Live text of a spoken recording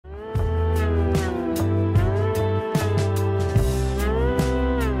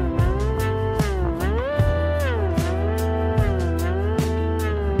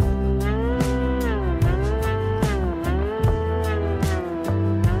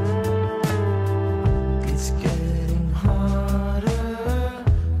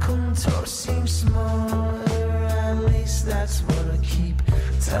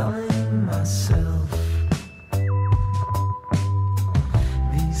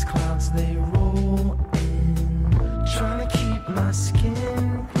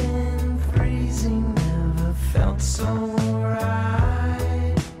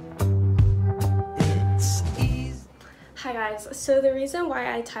So the reason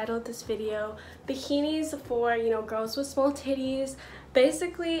why I titled this video bikinis for, you know, girls with small titties,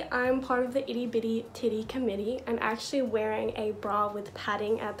 basically I'm part of the itty bitty titty committee. I'm actually wearing a bra with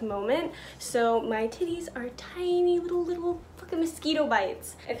padding at the moment, so my titties are tiny little fucking mosquito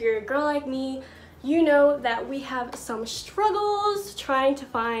bites. If you're a girl like me, you know that we have some struggles trying to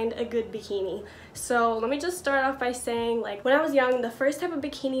find a good bikini. So let me just start off by saying, like, when I was young, the first type of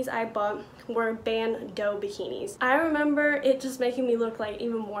bikinis I bought were bandeau bikinis. I remember it just making me look like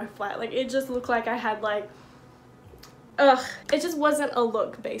even more flat. Like, it just looked like I had like, it just wasn't a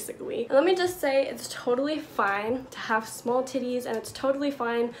look, basically. And let me just say, it's totally fine to have small titties and it's totally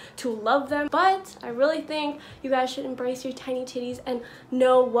fine to love them, but I really think you guys should embrace your tiny titties and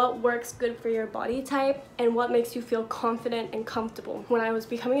know what works good for your body type and what makes you feel confident and comfortable. When I was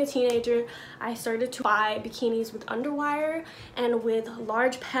becoming a teenager, I started to buy bikinis with underwire and with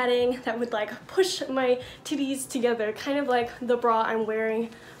large padding that would like push my titties together, kind of like the bra I'm wearing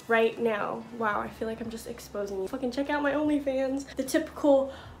right now. Wow, I feel like I'm just exposing you. Fucking check out my OnlyFans. The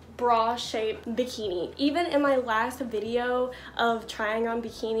typical bra shaped bikini. Even in my last video of trying on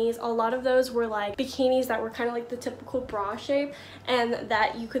bikinis, a lot of those were like bikinis that were kind of like the typical bra shape and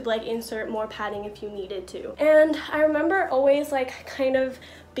that you could like insert more padding if you needed to. And I remember always like kind of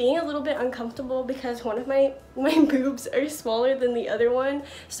being a little bit uncomfortable because one of my boobs are smaller than the other one,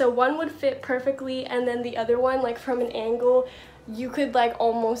 so one would fit perfectly and then the other one, like from an angle, you could like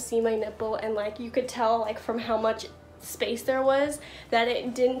almost see my nipple and like you could tell like from how much space there was that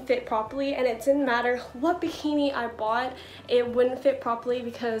it didn't fit properly. And it didn't matter what bikini I bought, it wouldn't fit properly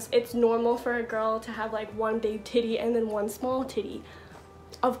because it's normal for a girl to have like one big titty and then one small titty.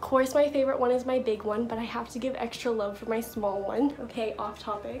 Of course my favorite one is my big one, but I have to give extra love for my small one. Okay, off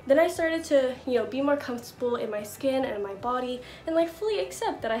topic. Then I started to, you know, be more comfortable in my skin and my body and like fully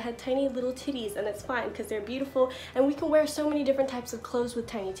accept that I had tiny little titties, and it's fine because they're beautiful and we can wear so many different types of clothes with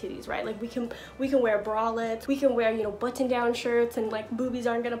tiny titties, right? Like we can wear bralettes, we can wear, you know, button down shirts and like boobies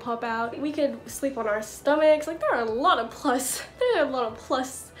aren't gonna pop out. We could sleep on our stomachs. Like there are a lot of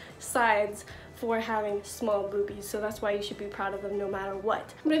plus sides for having small boobies, so that's why you should be proud of them no matter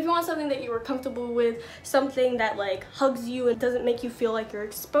what. But if you want something that you are comfortable with, something that like hugs you and doesn't make you feel like you're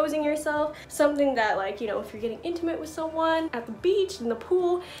exposing yourself, something that like, you know, if you're getting intimate with someone at the beach, in the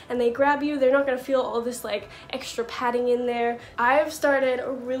pool, and they grab you, they're not gonna feel all this like extra padding in there. I've started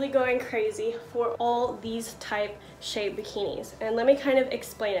really going crazy for all these type shape bikinis, and let me kind of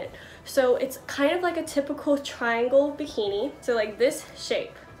explain it. So it's kind of like a typical triangle bikini, so like this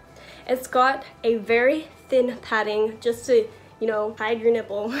shape. It's got a very thin padding just to, you know, hide your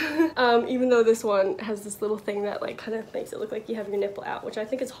nipple. Even though this one has this little thing that like kind of makes it look like you have your nipple out, which I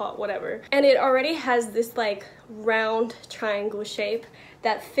think is hot, whatever. And it already has this like round triangle shape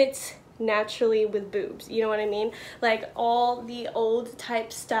that fits naturally with boobs, you know what I mean? Like all the old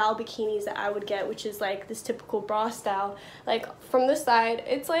type style bikinis that I would get, which is like this typical bra style, like from the side,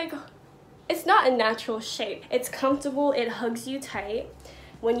 it's like, it's not a natural shape. It's comfortable, it hugs you tight.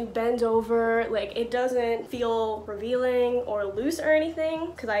 When you bend over, like it doesn't feel revealing or loose or anything,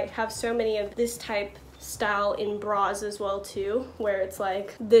 because I have so many of this type style in bras as well too, where it's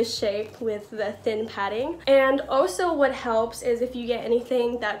like this shape with the thin padding. And also what helps is if you get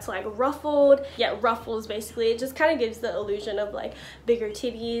anything that's like ruffled, ruffles basically, it just kind of gives the illusion of like bigger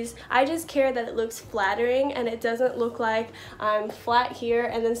titties. I just care that it looks flattering and it doesn't look like I'm flat here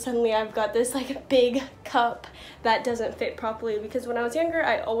and then suddenly I've got this like big cup that doesn't fit properly, because when I was younger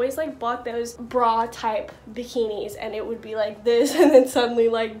I always like bought those bra type bikinis and it would be like this and then suddenly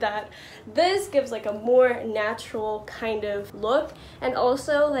like that. This gives like a more natural kind of look. And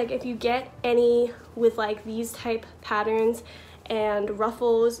also like if you get any with like these type patterns and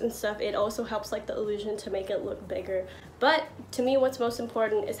ruffles and stuff, it also helps like the illusion to make it look bigger. But to me what's most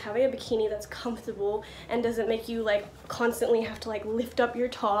important is having a bikini that's comfortable and doesn't make you like constantly have to like lift up your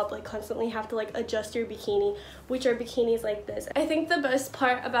top, like constantly have to like adjust your bikini, which are bikinis like this. I think the best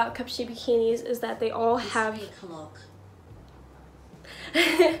part about cupcake bikinis is that they all have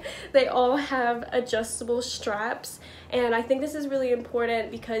they all have adjustable straps, and I think this is really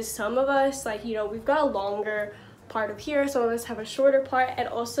important because some of us, like, you know, we've got a longer part of here, some of us have a shorter part, and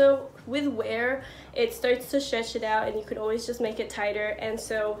also with wear it starts to stretch it out and you could always just make it tighter. And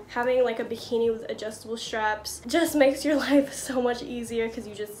so having like a bikini with adjustable straps just makes your life so much easier because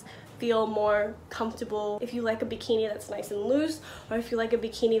you just feel more comfortable. If you like a bikini that's nice and loose, or if you like a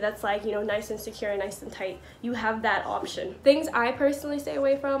bikini that's like, you know, nice and secure and nice and tight, you have that option. Things I personally stay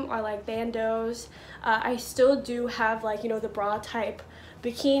away from are like bandeaus. I still do have like, you know, the bra type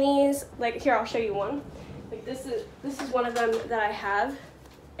bikinis. Like here, I'll show you one. Like this is one of them that I have.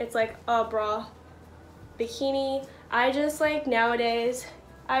 It's like a bra bikini. I just like nowadays,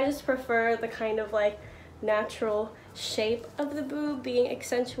 I just prefer the kind of like natural shape of the boob being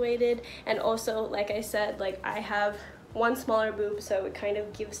accentuated, and also like I said, like I have one smaller boob, so it kind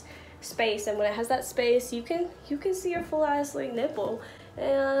of gives space, and when it has that space you can see your full ass like nipple,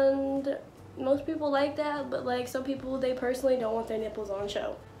 and most people like that, but like some people, they personally don't want their nipples on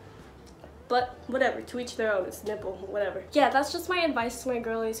show. But whatever, to each their own, it's nipple, whatever. Yeah, that's just my advice to my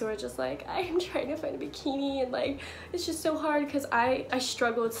girlies who are just like, I'm trying to find a bikini, and like, it's just so hard because I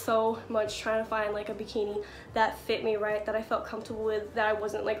struggled so much trying to find like a bikini that fit me right, that I felt comfortable with, that I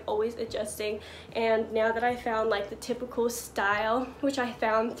wasn't like always adjusting. And now that I found like the typical style, which I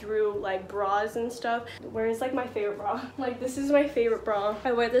found through like bras and stuff. Where's like my favorite bra? Like, this is my favorite bra.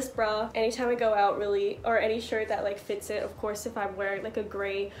 I wear this bra anytime I go out, really, or any shirt that like fits it. Of course, if I'm wearing like a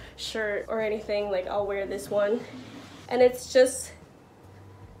gray shirt or anything, like I'll wear this one, and it's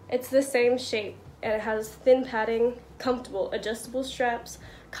the same shape, and it has thin padding, comfortable, adjustable straps,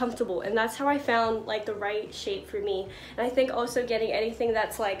 comfortable, and that's how I found like the right shape for me. And I think also getting anything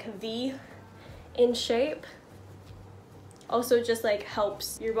that's like V in shape also just like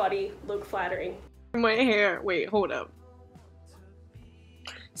helps your body look flattering. My hair, wait, hold up.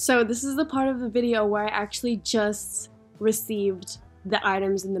 So this is the part of the video where I actually just received the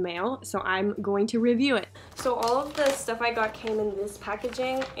items in the mail, so I'm going to review it. So all of the stuff I got came in this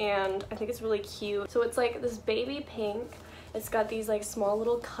packaging, and I think it's really cute. So it's like this baby pink. It's got these like small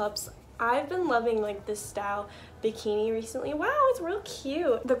little cups. I've been loving like this style bikini recently. Wow, it's real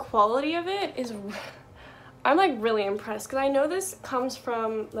cute. The quality of it is, I'm like really impressed, because I know this comes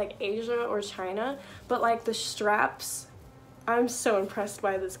from like Asia or China, but like the straps, I'm so impressed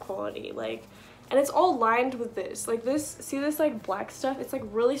by this quality. Like, and it's all lined with this, like this, see this like black stuff? It's like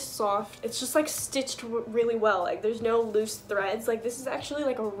really soft. It's just like stitched really well. Like there's no loose threads. Like this is actually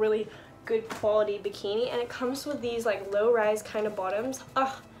like a really good quality bikini, and it comes with these like low-rise kind of bottoms.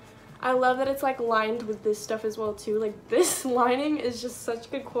 Ugh, I love that it's like lined with this stuff as well too. Like this lining is just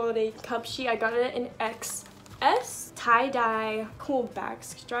such good quality. Cup sheet, I got it in XS. Tie-dye, cool back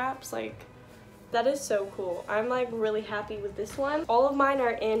straps, like that is so cool. I'm like really happy with this one. All of mine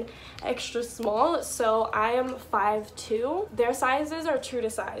are in extra small, so I am 5'2". Their sizes are true to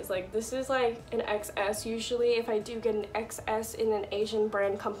size. Like this is like an XS. Usually if I do get an XS in an Asian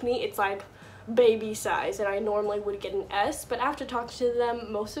brand company, it's like baby size, and I normally would get an S, but after talking to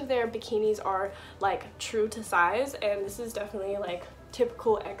them, most of their bikinis are like true to size, and this is definitely like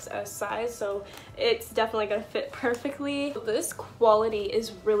typical XS size, so it's definitely gonna fit perfectly. This quality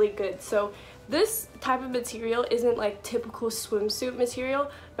is really good. So this type of material isn't like typical swimsuit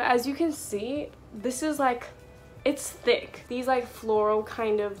material, but as you can see, this is like, it's thick. These like floral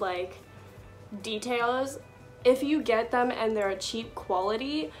kind of like details, if you get them and they're a cheap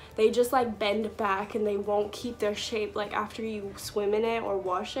quality, they just like bend back and they won't keep their shape like after you swim in it or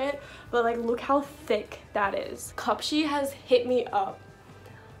wash it. But like, look how thick that is. Cupshe has hit me up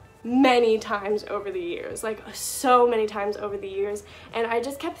many times over the years, like so many times over the years, and I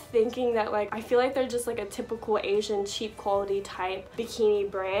just kept thinking that like, I feel like they're just like a typical Asian cheap quality type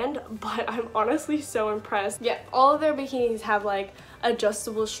bikini brand, but I'm honestly so impressed. Yeah, all of their bikinis have like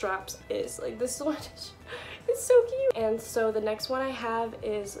adjustable straps. Is like, this one is, it's so cute. And so the next one I have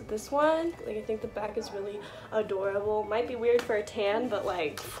is this one. Like, I think the back is really adorable. Might be weird for a tan, but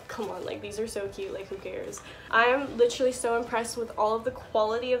like, come on, like these are so cute, like who cares? I'm literally so impressed with all of the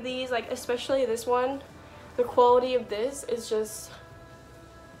quality of these, like especially this one. The quality of this is just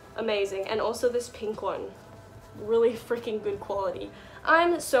amazing, and also this pink one, really freaking good quality.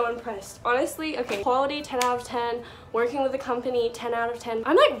 I'm so impressed, honestly. Okay, quality 10 out of 10, working with the company 10 out of 10.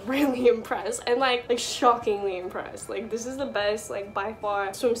 I'm like really impressed, and like shockingly impressed. Like this is the best, like by far,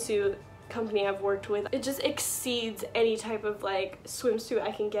 swimsuit company I've worked with. It just exceeds any type of like swimsuit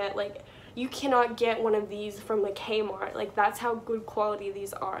I can get. Like you cannot get one of these from like Kmart. Like that's how good quality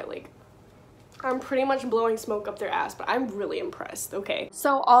these are. Like I'm pretty much blowing smoke up their ass, but I'm really impressed, okay?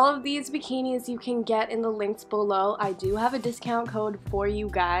 So all of these bikinis you can get in the links below. I do have a discount code for you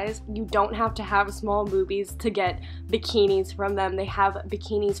guys. You don't have to have small boobies to get bikinis from them. They have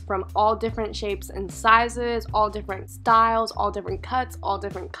bikinis from all different shapes and sizes, all different styles, all different cuts, all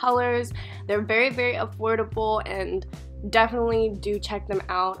different colors. They're very, very affordable, and definitely do check them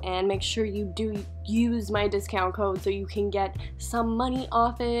out, and make sure you do use my discount code so you can get some money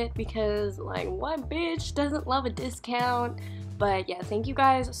off it, because like, what bitch doesn't love a discount? But yeah, thank you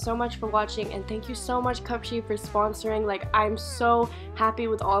guys so much for watching, and thank you so much Cupshe for sponsoring. Like, I'm so happy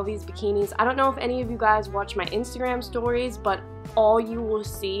with all these bikinis. I don't know if any of you guys watch my Instagram stories, but all you will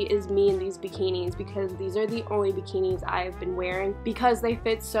see is me in these bikinis because these are the only bikinis I've been wearing because they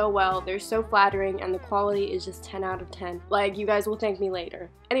fit so well, they're so flattering, and the quality is just 10 out of 10. Like, you guys will thank me later.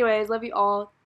 Anyways, love you all.